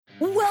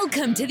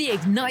Welcome to the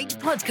Ignite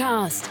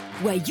podcast,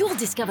 where you'll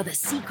discover the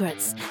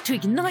secrets to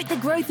ignite the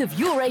growth of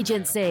your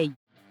agency.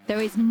 There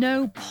is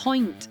no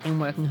point in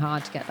working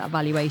hard to get that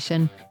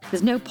valuation.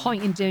 There's no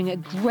point in doing a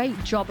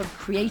great job of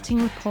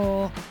creating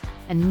rapport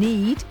and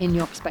need in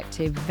your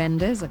prospective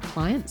vendors or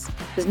clients.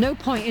 There's no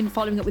point in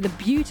following up with a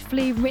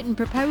beautifully written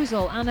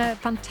proposal and a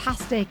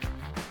fantastic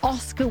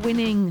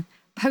Oscar-winning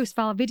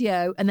post-val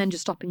video and then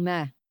just stopping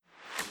there.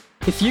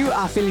 If you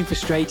are feeling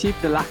frustrated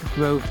with the lack of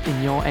growth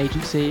in your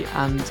agency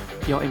and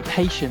you're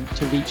impatient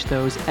to reach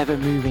those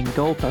ever-moving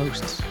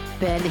goalposts,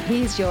 then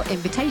here's your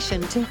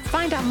invitation to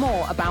find out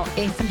more about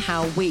if and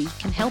how we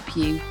can help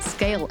you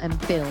scale and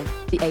build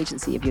the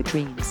agency of your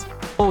dreams.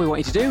 all we want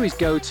you to do is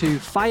go to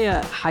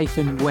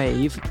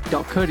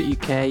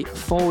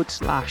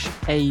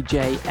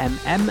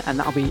fire-wave.co.uk/AJMM, and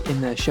that'll be in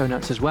the show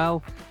notes as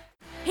well.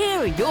 Here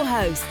are your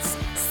hosts,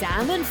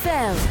 Sam and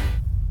Phil.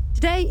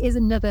 Today is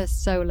another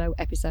solo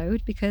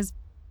episode because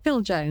Phil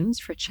Jones,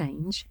 for a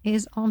change,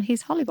 is on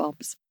his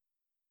hollybobs.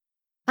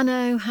 I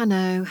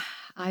know.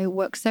 I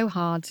work so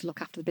hard to look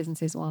after the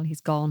businesses while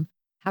he's gone.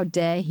 How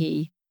dare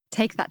he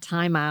take that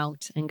time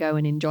out and go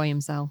and enjoy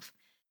himself?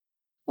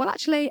 Well,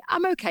 actually,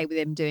 I'm okay with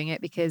him doing it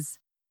because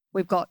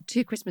we've got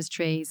 2 Christmas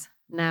trees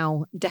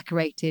now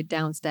decorated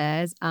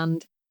downstairs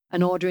and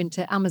an order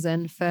into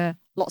Amazon for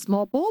lots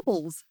more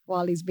baubles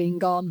while he's been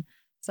gone.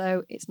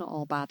 So it's not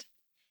all bad.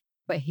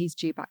 But he's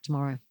due back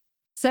tomorrow.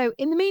 So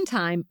in the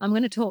meantime, I'm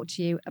going to talk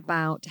to you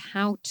about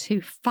how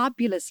to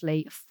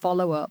fabulously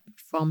follow up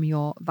from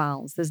your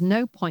vals. There's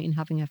no point in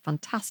having a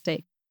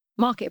fantastic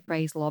market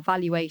appraisal or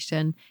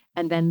valuation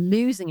and then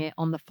losing it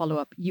on the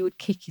follow-up. You would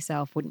kick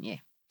yourself, wouldn't you?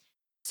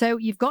 So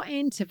you've got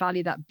in to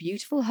value that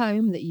beautiful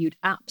home that you'd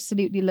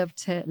absolutely love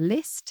to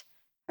list.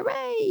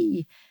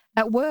 Hooray!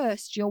 At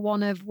worst, you're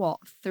one of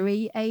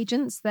 3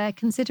 agents they're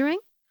considering?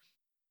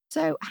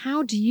 So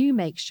how do you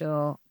make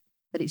sure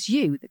that it's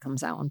you that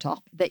comes out on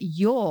top, that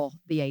you're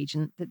the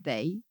agent that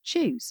they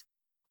choose?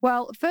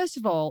 Well, first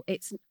of all,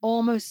 it's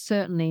almost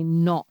certainly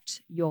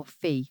not your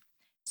fee.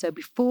 So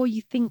before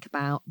you think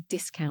about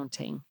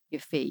discounting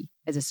your fee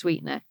as a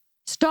sweetener,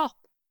 stop.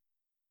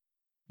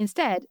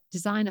 Instead,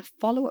 design a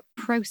follow-up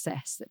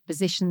process that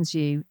positions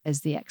you as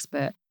the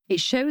expert.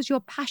 It shows your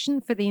passion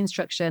for the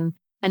instruction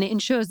and it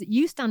ensures that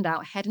you stand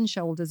out head and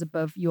shoulders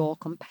above your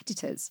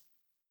competitors.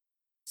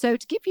 So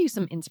to give you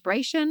some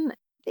inspiration,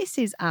 this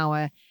is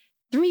our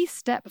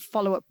 3-step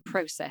follow-up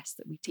process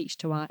that we teach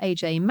to our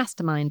AJ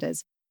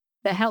masterminders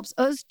that helps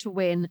us to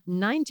win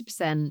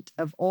 90%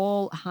 of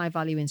all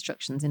high-value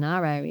instructions in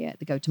our area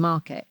that go to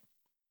market.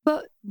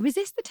 But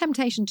resist the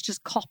temptation to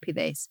just copy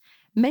this.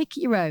 Make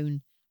it your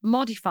own.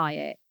 Modify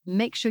it.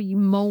 Make sure you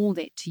mold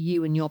it to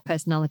you and your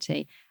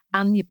personality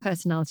and the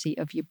personality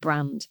of your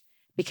brand,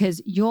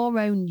 because your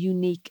own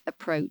unique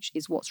approach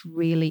is what's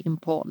really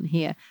important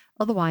here.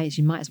 Otherwise,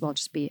 you might as well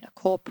just be a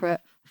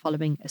corporate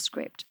following a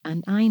script.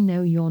 And I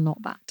know you're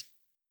not that.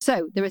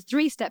 So there are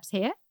 3 steps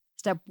here.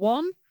 Step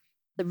 1,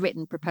 the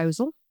written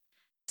proposal.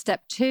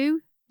 Step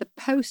 2, the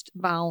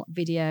post-val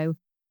video.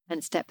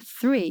 And step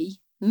 3,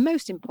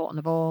 most important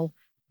of all,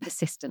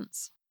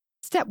 persistence.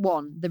 Step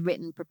 1, the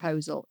written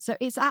proposal. So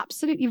it's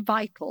absolutely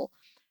vital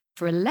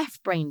for a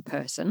left-brain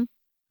person,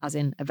 as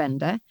in a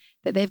vendor,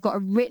 that they've got a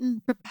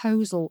written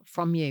proposal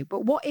from you.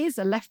 But what is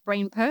a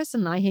left-brain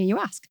person, I hear you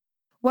ask?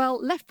 Well,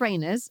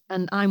 left-brainers,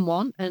 and I'm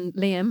one, and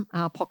Liam,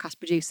 our podcast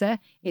producer,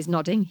 is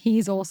nodding.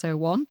 He's also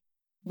one.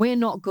 We're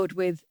not good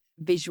with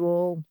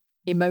visual,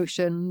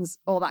 emotions,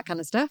 all that kind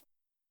of stuff.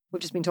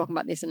 We've just been talking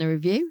about this in a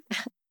review.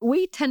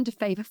 We tend to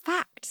favour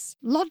facts,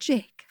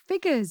 logic,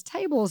 figures,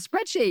 tables,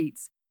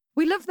 spreadsheets.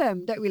 We love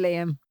them, don't we,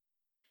 Liam?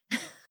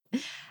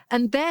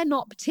 And they're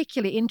not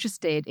particularly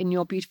interested in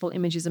your beautiful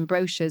images and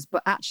brochures,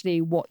 but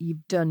actually what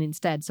you've done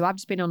instead. So I've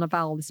just been on a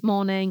val this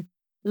morning.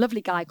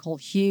 Lovely guy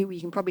called Hugh. You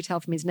can probably tell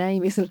from his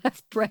name. He's a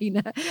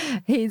left-brainer.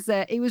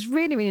 He was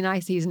really, really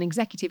nice. He's an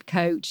executive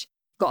coach,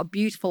 got a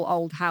beautiful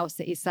old house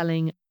that he's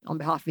selling on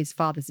behalf of his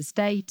father's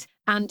estate.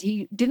 And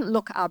he didn't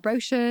look at our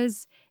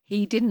brochures.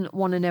 He didn't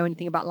want to know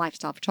anything about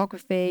lifestyle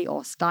photography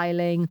or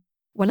styling.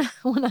 When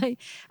I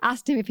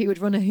asked him if he would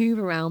run a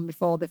Hoover around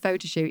before the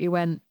photo shoot, he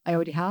went, I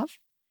already have.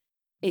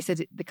 He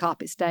said, the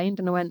carpet's stained.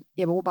 And I went,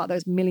 yeah, but what about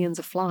those millions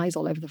of flies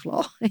all over the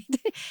floor?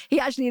 He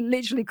actually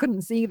literally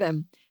couldn't see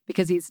them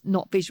because he's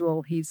not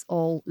visual. He's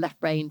all left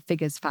brain,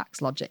 figures, facts,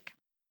 logic.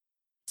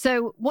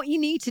 So what you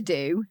need to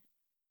do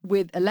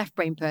with a left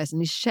brain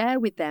person is share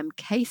with them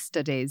case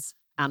studies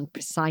and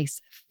precise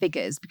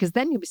figures, because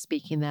then you'll be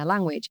speaking their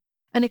language.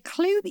 And a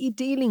clue that you're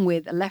dealing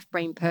with a left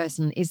brain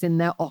person is in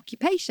their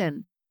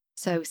occupation.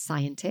 So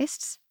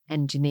scientists,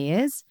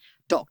 engineers,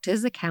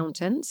 doctors,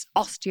 accountants,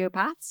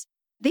 osteopaths,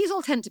 these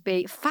all tend to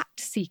be fact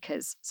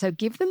seekers. So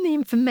give them the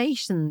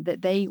information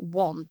that they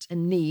want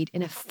and need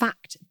in a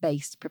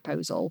fact-based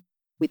proposal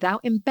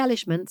without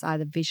embellishments,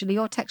 either visually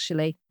or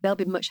textually. They'll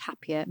be much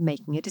happier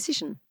making a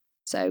decision.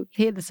 So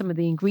here are some of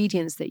the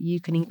ingredients that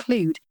you can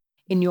include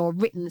in your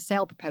written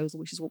sale proposal,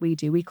 which is what we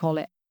do. We call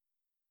it,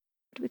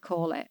 what do we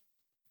call it?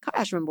 Can't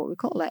actually remember what we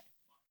call it.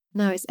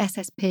 No, it's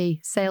SSP,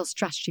 Sales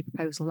Strategy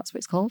Proposal. That's what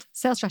it's called.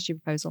 Sales Strategy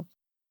Proposal.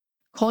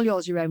 Call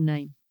yours your own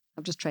name.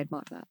 I've just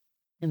trademarked that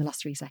in the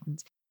last 3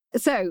 seconds.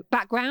 So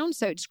background,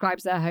 so it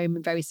describes their home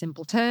in very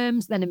simple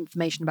terms, then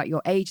information about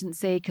your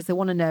agency, because they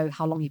want to know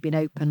how long you've been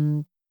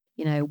open,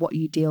 what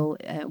you deal,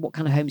 what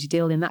kind of homes you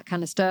deal in, that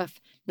kind of stuff,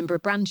 number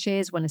of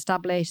branches, when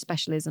established,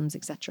 specialisms,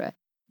 etc.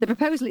 The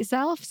proposal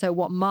itself, so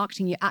what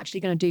marketing you're actually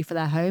going to do for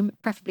their home,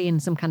 preferably in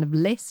some kind of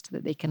list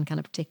that they can kind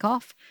of tick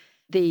off.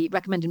 The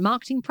recommended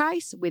marketing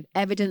price with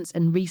evidence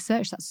and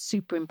research, that's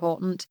super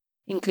important,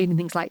 including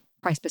things like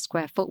price per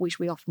square foot, which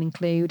we often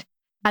include.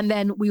 And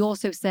then we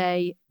also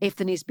say, if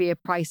there needs to be a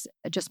price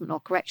adjustment or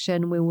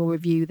correction, we will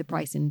review the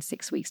price in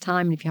 6 weeks'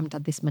 time, and if you haven't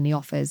had this many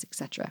offers,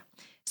 etc.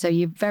 So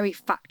you're very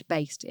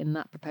fact-based in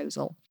that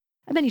proposal.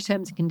 And then your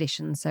terms and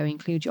conditions, so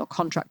include your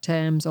contract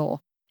terms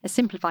or a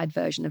simplified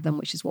version of them,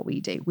 which is what we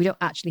do. We don't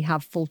actually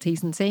have full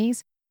T's and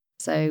C's.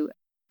 So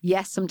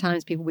yes,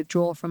 sometimes people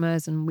withdraw from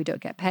us and we don't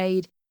get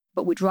paid,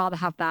 but we'd rather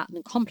have that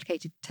than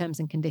complicated terms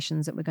and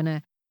conditions that we're going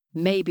to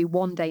maybe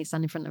one day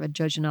stand in front of a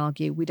judge and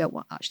argue. We don't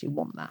actually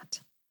want that.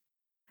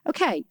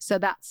 Okay, so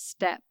that's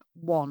step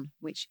 1,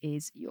 which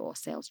is your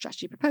sales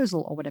strategy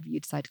proposal or whatever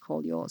you decide to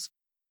call yours.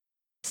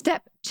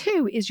 Step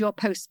 2 is your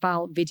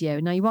post-file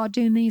video. Now, you are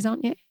doing these,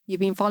 aren't you? You've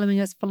been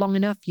following us for long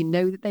enough. You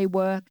know that they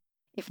work.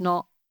 If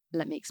not,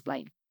 let me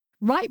explain.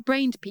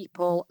 Right-brained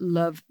people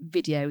love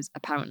videos,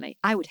 apparently.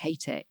 I would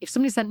hate it. If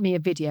somebody sent me a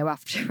video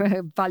after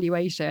a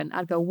valuation,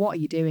 I'd go, what are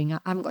you doing? I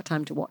haven't got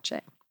time to watch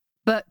it.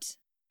 But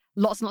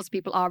lots and lots of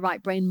people are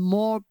right-brained.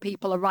 More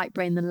people are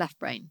right-brained than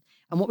left-brained.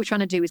 And what we're trying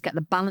to do is get the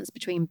balance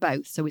between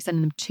both. So we're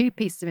sending them 2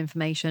 pieces of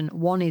information.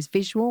 One is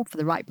visual for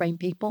the right brain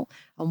people,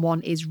 and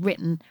one is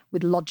written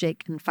with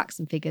logic and facts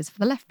and figures for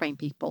the left brain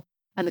people.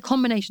 And the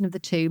combination of the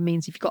two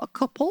means if you've got a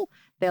couple,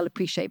 they'll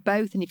appreciate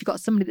both. And if you've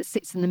got somebody that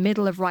sits in the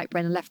middle of right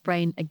brain and left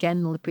brain,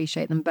 again, they'll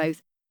appreciate them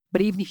both.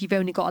 But even if you've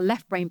only got a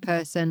left brain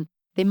person,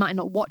 they might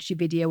not watch your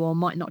video or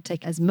might not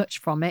take as much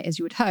from it as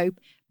you would hope,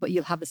 but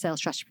you'll have the sales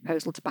strategy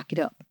proposal to back it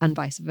up and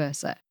vice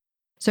versa.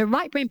 So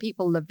right brain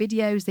people love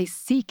videos. They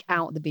seek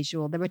out the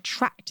visual. They're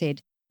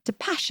attracted to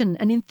passion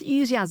and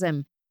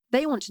enthusiasm.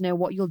 They want to know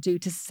what you'll do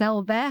to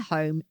sell their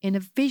home in a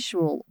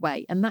visual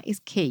way. And that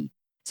is key.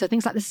 So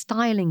things like the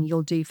styling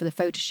you'll do for the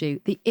photo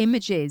shoot, the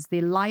images,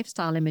 the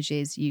lifestyle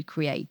images you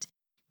create,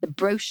 the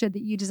brochure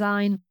that you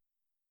design,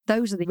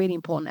 those are the really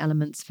important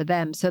elements for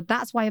them. So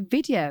that's why a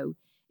video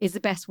is the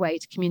best way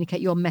to communicate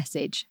your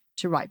message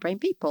to right brain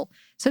people.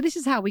 So this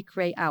is how we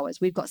create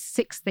ours. We've got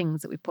 6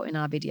 things that we put in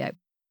our video.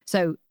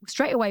 So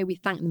straight away, we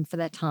thank them for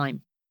their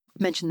time.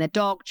 Mention their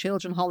dog,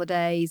 children,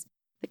 holidays,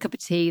 the cup of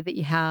tea that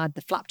you had,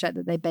 the flapjack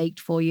that they baked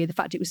for you, the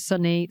fact it was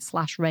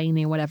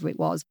sunny/rainy or whatever it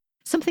was.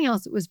 Something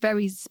else that was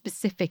very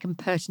specific and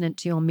pertinent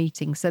to your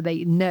meeting so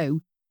they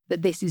know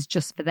that this is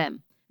just for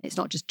them. It's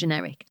not just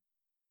generic.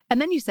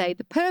 And then you say,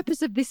 the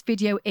purpose of this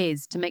video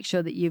is to make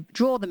sure that you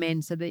draw them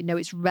in so they know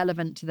it's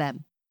relevant to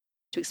them,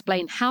 to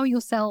explain how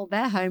you'll sell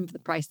their home for the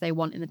price they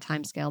want in the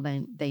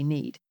timescale they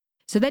need.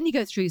 So then you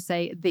go through,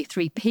 say, the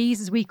 3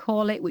 Ps, as we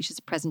call it, which is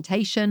a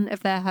presentation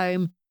of their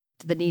home.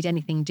 Do they need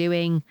anything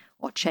doing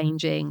or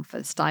changing for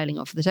the styling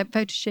or for the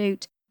photo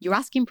shoot? Your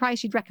asking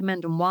price you'd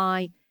recommend and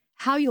why.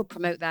 How you'll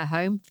promote their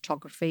home,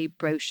 photography,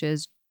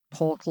 brochures,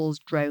 portals,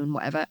 drone,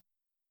 whatever.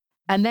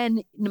 And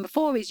then number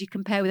 4 is you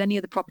compare with any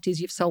other properties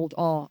you've sold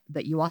or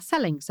that you are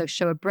selling. So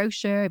show a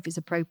brochure if it's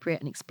appropriate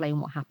and explain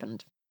what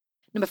happened.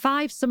 Number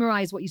 5,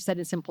 summarize what you said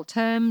in simple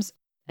terms.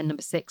 And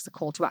number 6, a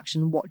call to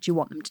action. What do you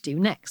want them to do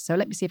next? So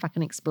let me see if I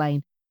can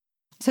explain.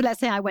 So let's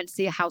say I went to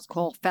see a house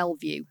called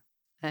Fellview.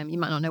 You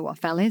might not know what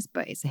a fell is,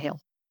 but it's a hill.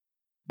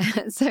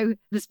 So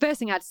the first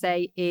thing I'd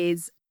say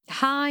is,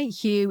 hi,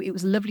 Hugh. It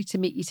was lovely to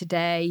meet you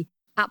today.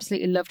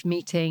 Absolutely loved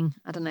meeting,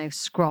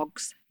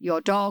 Scroggs, your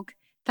dog.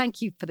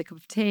 Thank you for the cup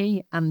of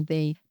tea and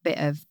the bit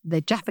of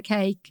the Jaffa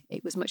cake.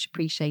 It was much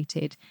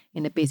appreciated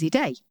in a busy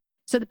day.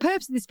 So the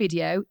purpose of this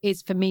video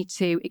is for me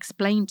to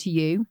explain to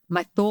you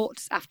my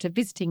thoughts after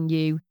visiting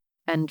you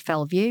and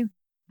Fellview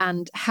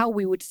and how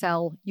we would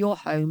sell your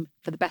home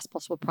for the best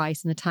possible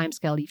price in the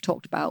timescale you've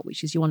talked about,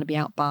 which is you want to be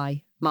out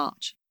by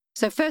March.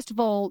 So first of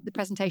all, the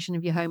presentation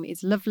of your home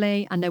is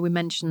lovely. I know we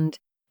mentioned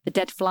the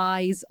dead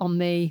flies on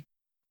the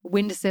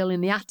windowsill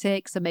in the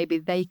attic, so maybe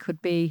they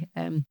could be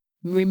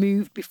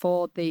removed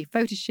before the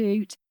photo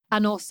shoot.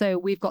 And also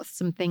we've got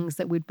some things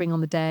that we'd bring on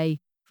the day.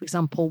 For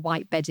example,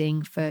 white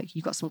bedding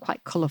you've got some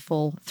quite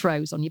colourful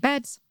throws on your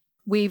beds.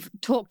 We've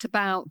talked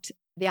about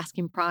the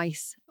asking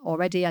price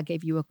already. I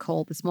gave you a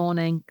call this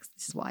morning because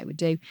this is what I would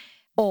do.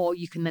 Or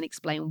you can then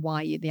explain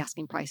why the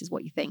asking price is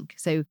what you think.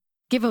 So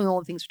given all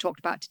the things we talked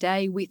about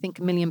today, we think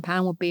 £1 million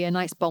would be a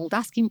nice bold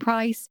asking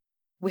price.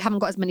 We haven't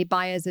got as many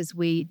buyers as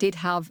we did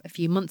have a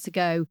few months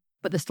ago,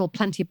 but there's still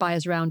plenty of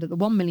buyers around at the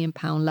 £1 million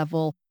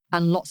level.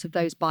 And lots of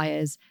those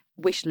buyers'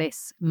 wish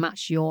lists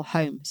match your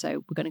home. So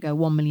we're going to go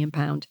 £1 million,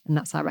 and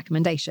that's our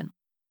recommendation.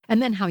 And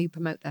then how you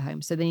promote the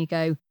home. So then you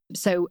go,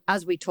 so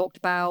as we talked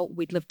about,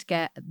 we'd love to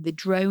get the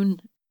drone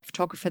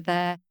photographer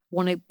there,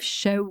 want to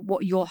show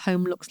what your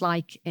home looks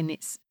like in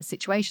its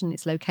situation,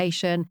 its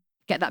location,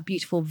 get that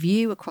beautiful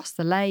view across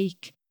the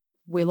lake.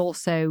 We'll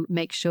also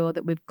make sure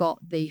that we've got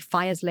the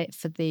fires lit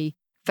for the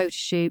photo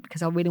shoot,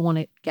 because I really want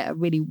to get a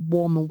really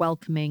warm and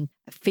welcoming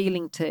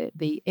feeling to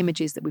the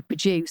images that we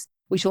produce,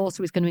 which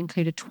also is going to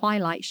include a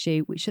twilight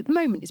shoot, which at the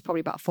moment is probably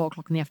about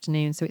 4:00 in the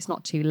afternoon, so it's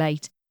not too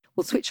late.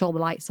 We'll switch all the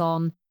lights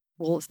on.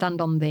 We'll stand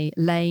on the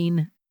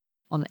lane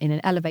in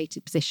an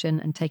elevated position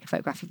and take a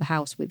photograph of the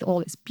house with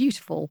all its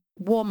beautiful,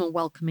 warm and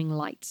welcoming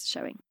lights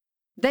showing.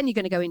 Then you're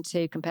going to go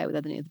into compare with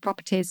other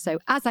properties. So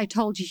as I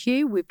told you,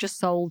 Hugh, we've just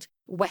sold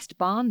West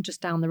Barn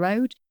just down the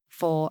road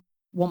for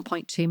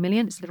 1.2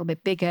 million. It's a little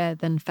bit bigger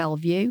than Fell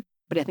View,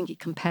 but I think it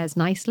compares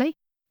nicely.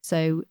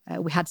 So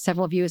we had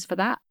several viewers for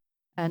that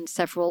and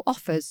several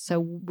offers.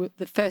 So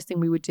the first thing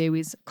we would do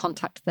is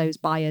contact those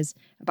buyers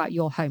about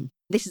your home.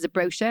 This is a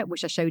brochure,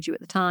 which I showed you at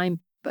the time,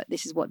 but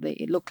this is what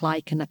it looked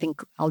like. And I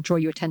think I'll draw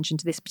your attention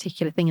to this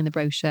particular thing in the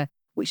brochure,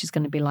 which is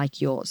going to be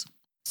like yours.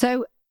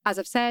 So as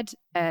I've said,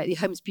 your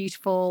home's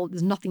beautiful.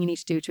 There's nothing you need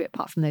to do to it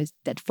apart from those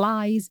dead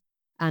flies.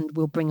 And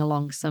we'll bring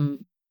along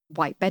some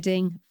white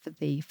bedding for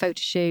the photo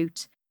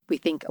shoot. We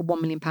think a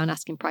 £1 million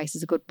asking price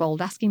is a good,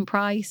 bold asking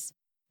price.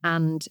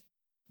 And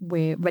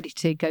we're ready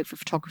to go for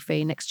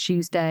photography next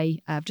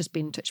Tuesday. I've just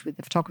been in touch with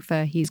the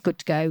photographer. He's good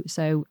to go.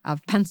 So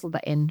I've penciled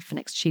that in for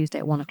next Tuesday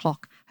at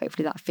 1:00.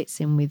 Hopefully that fits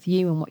in with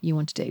you and what you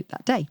want to do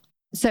that day.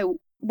 So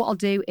what I'll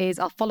do is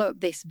I'll follow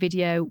up this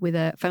video with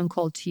a phone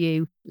call to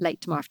you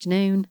late tomorrow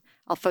afternoon.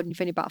 I'll phone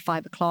you about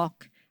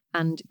 5:00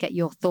 and get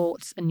your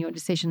thoughts and your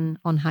decision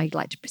on how you'd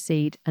like to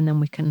proceed. And then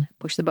we can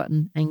push the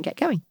button and get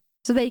going.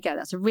 So there you go.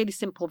 That's a really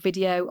simple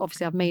video.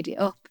 Obviously, I've made it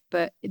up,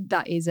 but that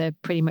is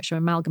pretty much an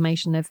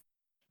amalgamation of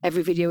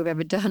every video we've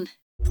ever done.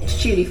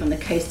 It's Julie from the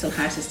Coastal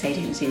House Estate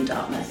Agency in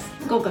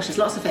Dartmouth. Oh gosh, there's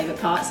lots of favourite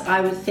parts.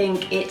 I would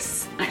think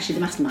it's actually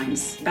the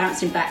masterminds,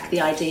 bouncing back the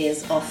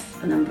ideas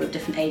off a number of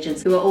different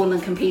agents who are all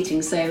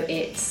competing, so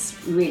it's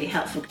really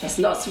helpful. There's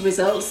lots of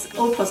results,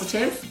 all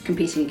positive,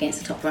 competing against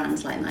the top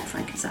brands like Knight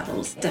Frank and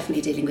Savills.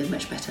 Definitely dealing with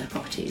much better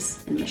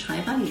properties and much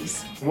higher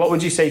values. What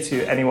would you say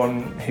to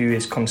anyone who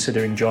is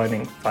considering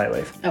joining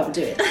Firewave? Oh,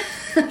 do it.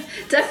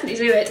 Definitely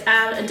do it,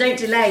 and don't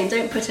delay and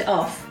don't put it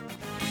off.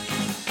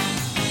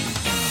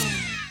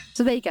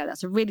 So there you go.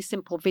 That's a really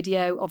simple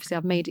video. Obviously,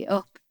 I've made it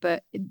up,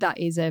 but that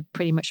is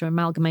pretty much an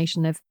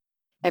amalgamation of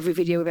every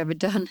video we've ever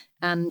done.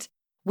 And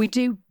we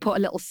do put a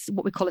little,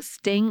 what we call a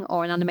sting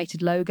or an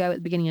animated logo at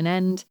the beginning and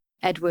end.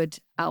 Edward,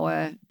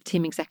 our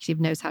team executive,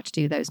 knows how to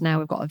do those now.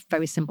 We've got a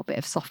very simple bit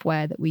of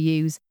software that we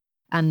use,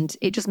 and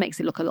it just makes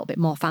it look a little bit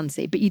more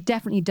fancy. But you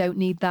definitely don't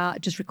need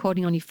that. Just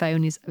recording on your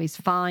phone is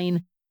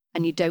fine,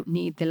 and you don't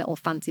need the little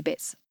fancy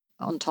bits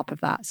on top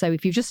of that. So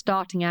if you're just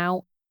starting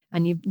out,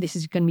 and this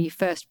is going to be your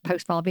first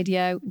post-file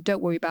video,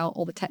 don't worry about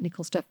all the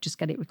technical stuff, just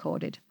get it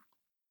recorded.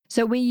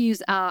 So we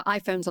use our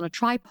iPhones on a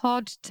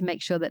tripod to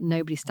make sure that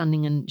nobody's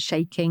standing and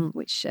shaking,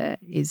 which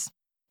is,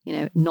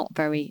 not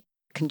very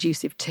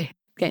conducive to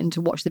getting to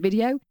watch the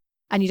video.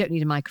 And you don't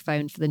need a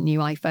microphone for the new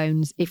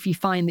iPhones. If you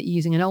find that you're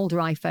using an older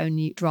iPhone,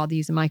 you'd rather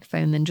use a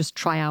microphone, then just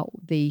try out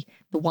the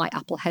white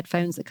Apple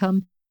headphones that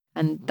come,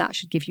 and that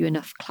should give you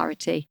enough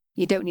clarity.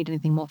 You don't need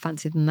anything more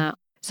fancy than that.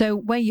 So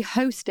where you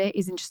host it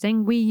is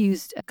interesting. We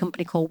used a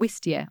company called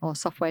Wistia, or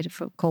software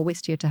called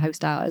Wistia, to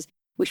host ours,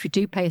 which we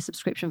do pay a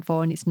subscription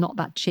for, and it's not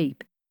that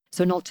cheap.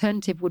 So an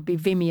alternative would be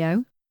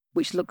Vimeo,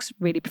 which looks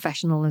really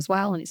professional as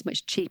well, and it's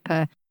much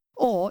cheaper.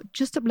 Or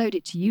just upload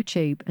it to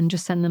YouTube and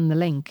just send them the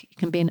link. It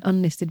can be an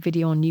unlisted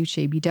video on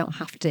YouTube. You don't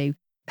have to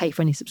pay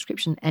for any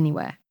subscription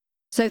anywhere.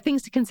 So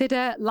things to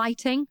consider: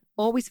 lighting.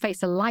 Always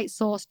face a light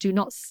source. Do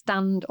not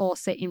stand or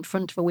sit in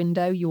front of a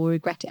window. You will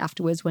regret it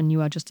afterwards when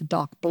you are just a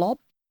dark blob.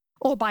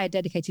 Or buy a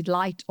dedicated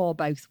light, or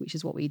both, which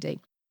is what we do.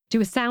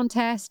 Do a sound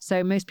test.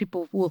 So most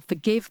people will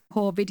forgive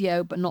poor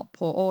video, but not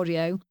poor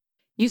audio.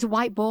 Use a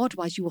whiteboard,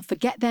 otherwise you will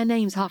forget their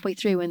names halfway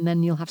through, and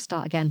then you'll have to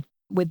start again.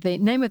 With the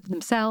name of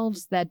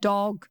themselves, their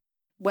dog,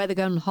 where they're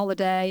going on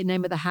holiday,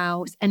 name of the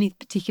house, any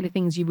particular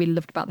things you really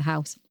loved about the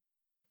house.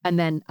 And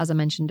then, as I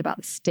mentioned about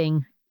the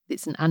sting,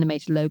 it's an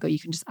animated logo you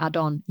can just add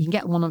on. You can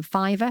get one on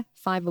Fiverr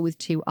with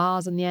 2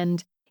 R's on the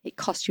end. It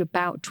costs you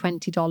about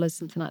 $20,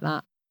 something like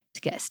that, to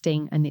get a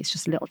sting, and it's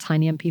just a little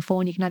tiny MP4,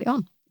 and you can add it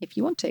on if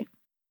you want to.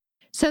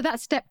 So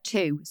that's step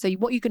 2. So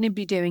what you're going to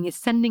be doing is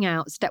sending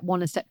out step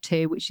 1 and step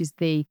 2, which is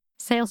the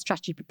sales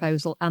strategy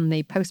proposal and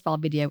the post-file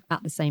video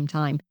at the same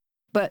time.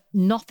 But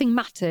nothing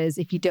matters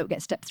if you don't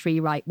get step 3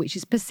 right, which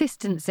is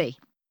persistency.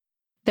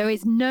 There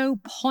is no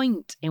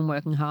point in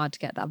working hard to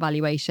get that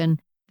valuation.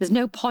 There's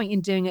no point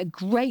in doing a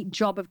great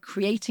job of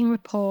creating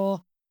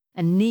rapport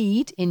and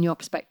need in your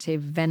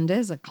prospective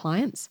vendors or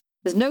clients.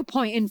 There's no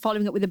point in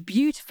following up with a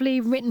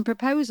beautifully written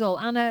proposal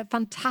and a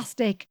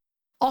fantastic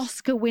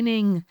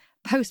Oscar-winning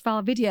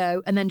post-file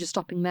video and then just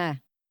stopping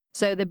there.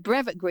 So the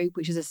Brevet Group,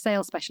 which is a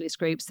sales specialist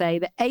group, say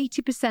that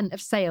 80%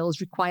 of sales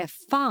require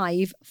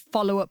 5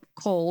 follow-up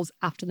calls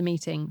after the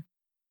meeting.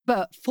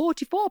 But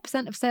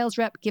 44% of sales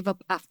rep give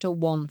up after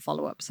 1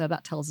 follow-up. So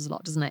that tells us a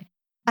lot, doesn't it?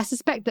 I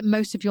suspect that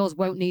most of yours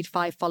won't need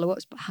 5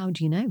 follow-ups, but how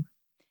do you know?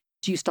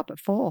 Do you stop at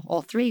 4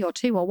 or 3 or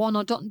 2 or 1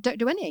 or don't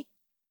do any?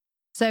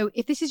 So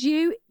if this is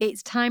you,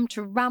 it's time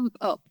to ramp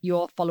up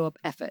your follow-up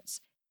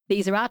efforts.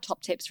 These are our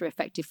top tips for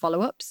effective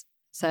follow-ups.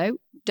 So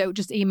don't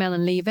just email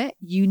and leave it.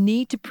 You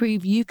need to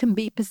prove you can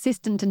be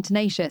persistent and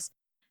tenacious.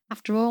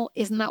 After all,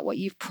 isn't that what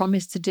you've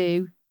promised to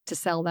do to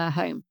sell their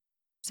home?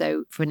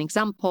 So for an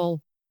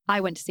example, I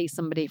went to see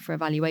somebody for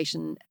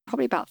evaluation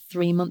probably about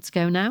 3 months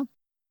ago now,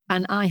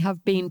 and I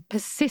have been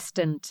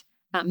persistent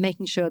at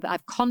making sure that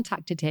I've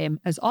contacted him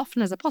as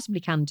often as I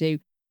possibly can do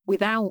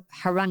without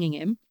haranguing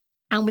him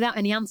and without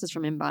any answers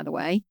from him, by the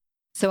way.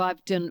 So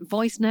I've done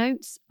voice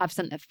notes. I've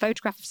sent a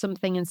photograph of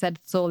something and said,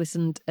 saw this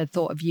and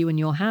thought of you and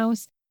your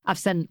house. I've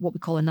sent what we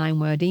call a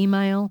 9-word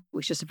email,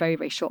 which is just a very,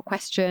 very short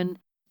question.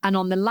 And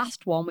on the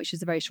last one, which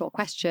is a very short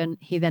question,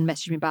 he then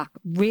messaged me back,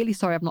 really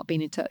sorry I've not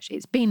been in touch.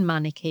 It's been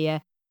manic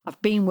here.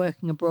 I've been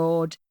working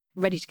abroad,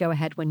 ready to go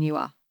ahead when you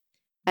are.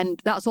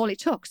 And that's all it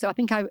took. So I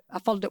think I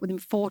followed up with him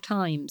 4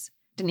 times.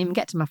 Didn't even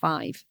get to my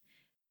 5.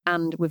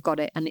 And we've got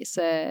it. And it's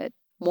a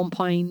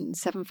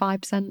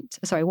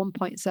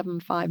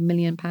 1.75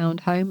 million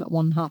pound home at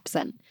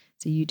 1.5%.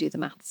 So you do the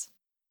maths.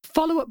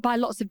 Follow up by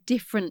lots of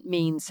different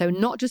means. So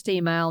not just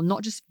email,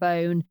 not just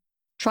phone.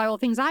 Try all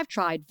things I've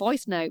tried: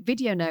 voice note,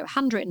 video note,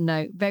 handwritten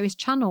note, various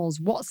channels,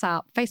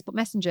 WhatsApp, Facebook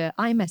Messenger,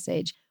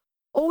 iMessage.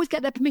 Always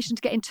get their permission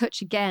to get in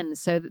touch again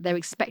so that they're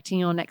expecting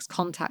your next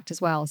contact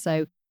as well.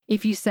 So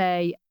if you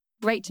say,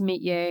 great to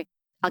meet you,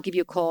 I'll give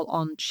you a call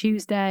on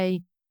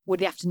Tuesday, would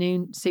the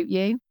afternoon suit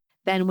you?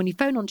 Then when you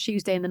phone on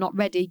Tuesday and they're not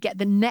ready, get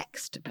the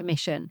next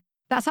permission.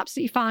 That's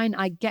absolutely fine.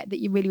 I get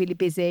that you're really, really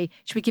busy.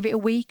 Should we give it a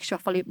week? Should I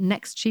follow up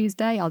next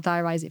Tuesday? I'll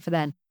diarise it for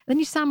then. Then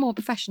you sound more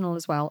professional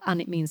as well,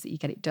 and it means that you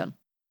get it done.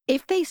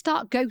 If they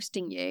start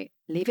ghosting you,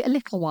 leave it a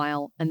little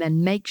while and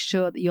then make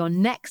sure that your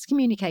next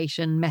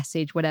communication,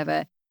 message,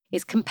 whatever,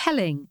 is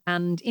compelling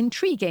and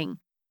intriguing.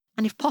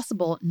 And if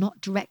possible, not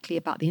directly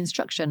about the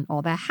instruction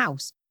or their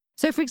house.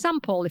 So for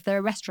example, if they're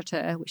a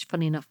restaurateur, which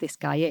funny enough this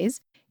guy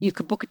is, you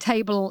could book a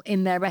table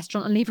in their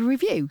restaurant and leave a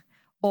review.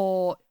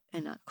 Or,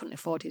 and I couldn't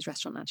afford his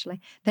restaurant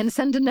actually, then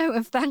send a note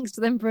of thanks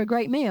to them for a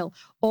great meal.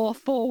 Or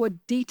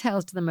forward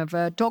details to them of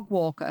a dog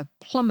walker,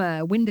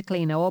 plumber, window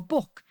cleaner, or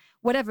book.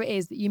 Whatever it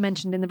is that you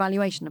mentioned in the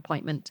valuation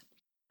appointment.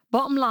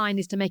 Bottom line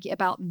is to make it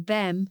about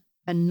them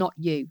and not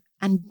you.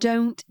 And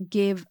don't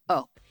give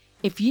up.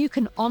 If you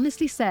can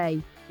honestly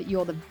say that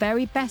you're the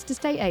very best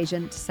estate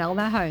agent to sell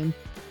their home,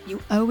 you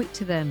owe it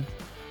to them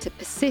to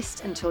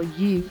persist until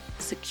you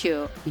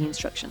secure the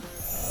instruction.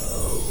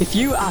 If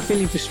you are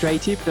feeling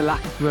frustrated with the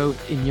lack of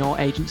growth in your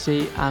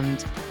agency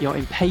and you're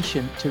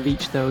impatient to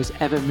reach those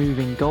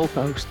ever-moving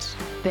goalposts,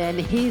 then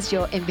here's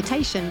your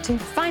invitation to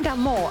find out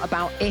more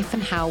about if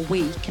and how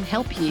we can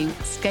help you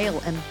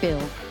scale and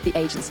build the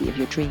agency of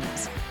your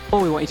dreams.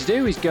 all we want you to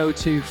do is go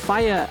to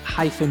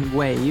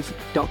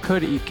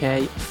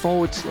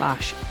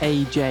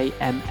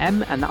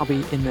fire-wave.co.uk/AJMM, and that'll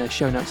be in the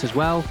show notes as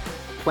well,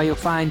 where you'll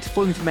find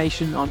full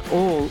information on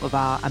all of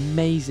our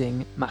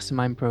amazing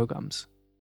mastermind programs.